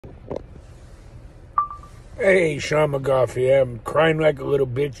Hey, Sean McGough here. I'm crying like a little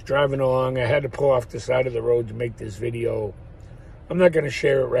bitch driving along. I had to pull off the side of the road to make this video. I'm not going to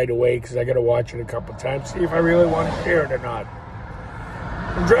share it right away because I got to watch it a couple times, see if I really want to share it or not.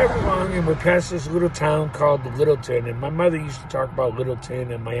 I'm driving along and we pass this little town called Littleton, and my mother used to talk about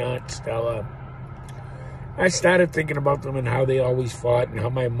Littleton and my aunt Stella. I started thinking about them and how they always fought and how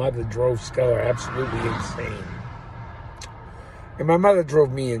my mother drove Stella absolutely insane. And my mother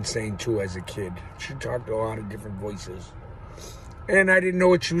drove me insane, too, as a kid. She talked to a lot of different voices. And I didn't know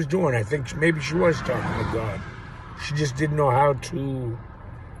what she was doing. I think maybe she was talking to God. She just didn't know how to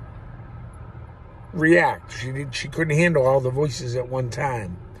react. She couldn't handle all the voices at one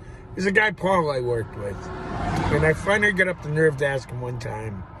time. There's a guy, Paul, I worked with. And I finally got up the nerve to ask him one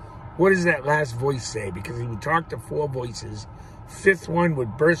time, what does that last voice say? Because he would talk to four voices. Fifth one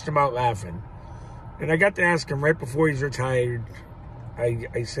would burst him out laughing. And I got to ask him right before he's retired.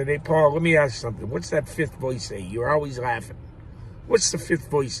 I said, hey, Paul, let me ask you something. What's that fifth voice say? You're always laughing. What's the fifth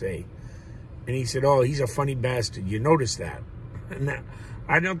voice say? And he said, oh, he's a funny bastard. You notice that? And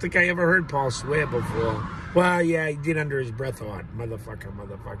I don't think I ever heard Paul swear before. Well, yeah, he did under his breath on.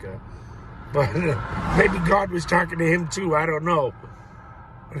 Motherfucker. But maybe God was talking to him, too. I don't know.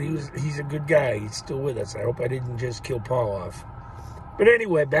 But he's a good guy. He's still with us. I hope I didn't just kill Paul off. But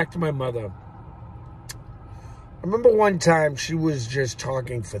anyway, back to my mother. I remember one time she was just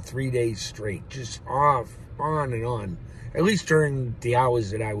talking for 3 days straight, just on and on, at least during the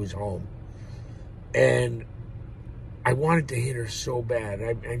hours that I was home. And I wanted to hit her so bad.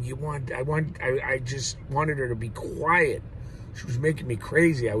 I just wanted her to be quiet. She was making me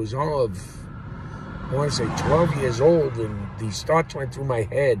crazy. I was all of, I want to say 12 years old, and these thoughts went through my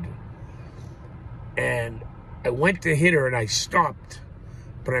head. And I went to hit her and I stopped,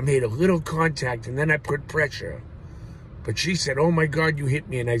 but I made a little contact and then I put pressure. But she said, oh my God, you hit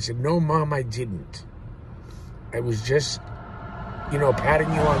me. And I said, no, Mom, I didn't. I was just,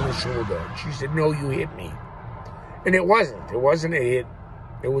 patting you on the shoulder. She said, no, you hit me. And it wasn't. It wasn't a hit.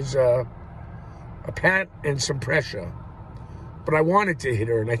 It was a pat and some pressure. But I wanted to hit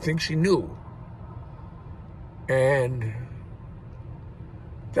her, and I think she knew. And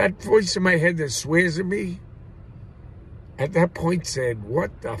that voice in my head that swears at me, at that point said,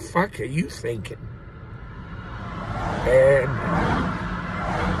 what the fuck are you thinking? And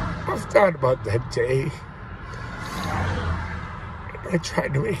I've thought about that day. I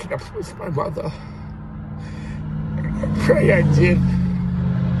tried to make it up with my mother. I pray I did.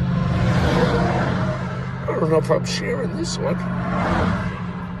 I don't know if I'm sharing this one.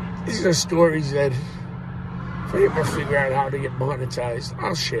 These are stories that, if I ever figure out how to get monetized,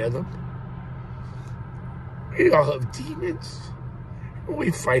 I'll share them. We all have demons.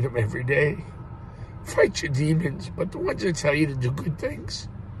 We fight them every day. Fight your demons, but the ones that tell you to do good things,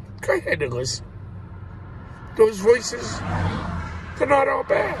 go ahead and listen. Those voices, they're not all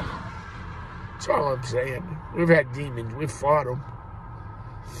bad. That's all I'm saying. We've had demons. We've fought them.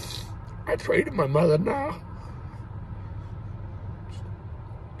 I pray to my mother now.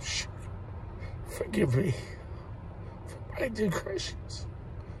 Forgive me for my transgressions.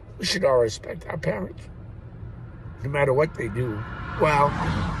 We should all respect our parents, no matter what they do. Well,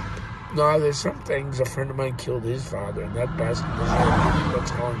 no, there's some things. A friend of mine killed his father, and that bastard deserved it.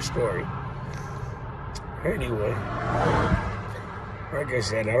 That's a long story. Anyway, like I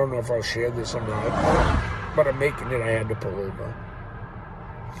said, I don't know if I'll share this or not, but I'm making it. I had to pull over.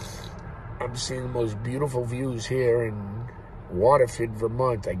 I'm seeing the most beautiful views here in Waterford,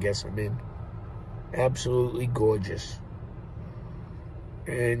 Vermont, I guess I'm in. Absolutely gorgeous.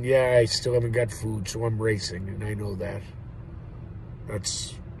 And yeah, I still haven't got food, so I'm racing, and I know that.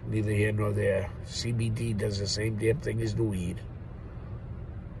 That's neither here nor there. CBD does the same damn thing as the weed.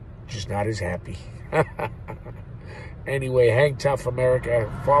 Just not as happy. Anyway, hang tough, America.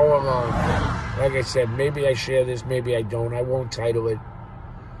 Follow along. Like I said, maybe I share this, maybe I don't. I won't title it.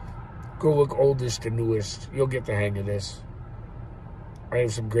 Go look oldest to newest. You'll get the hang of this. I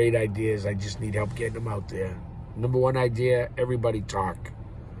have some great ideas. I just need help getting them out there. Number one idea, everybody talk.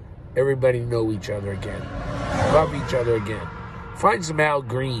 Everybody know each other again. Love each other again. Find some Al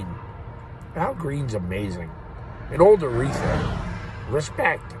Green. Al Green's amazing. And old Aretha.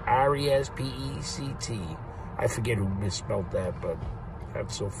 Respect. R-E-S-P-E-C-T. I forget who misspelled that, but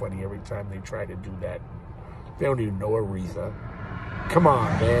that's so funny every time they try to do that. They don't even know Aretha. Come on,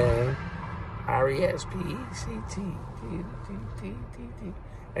 man. R-E-S-P-E-C-T.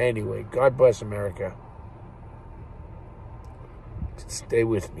 Anyway, God bless America. Stay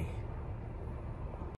with me.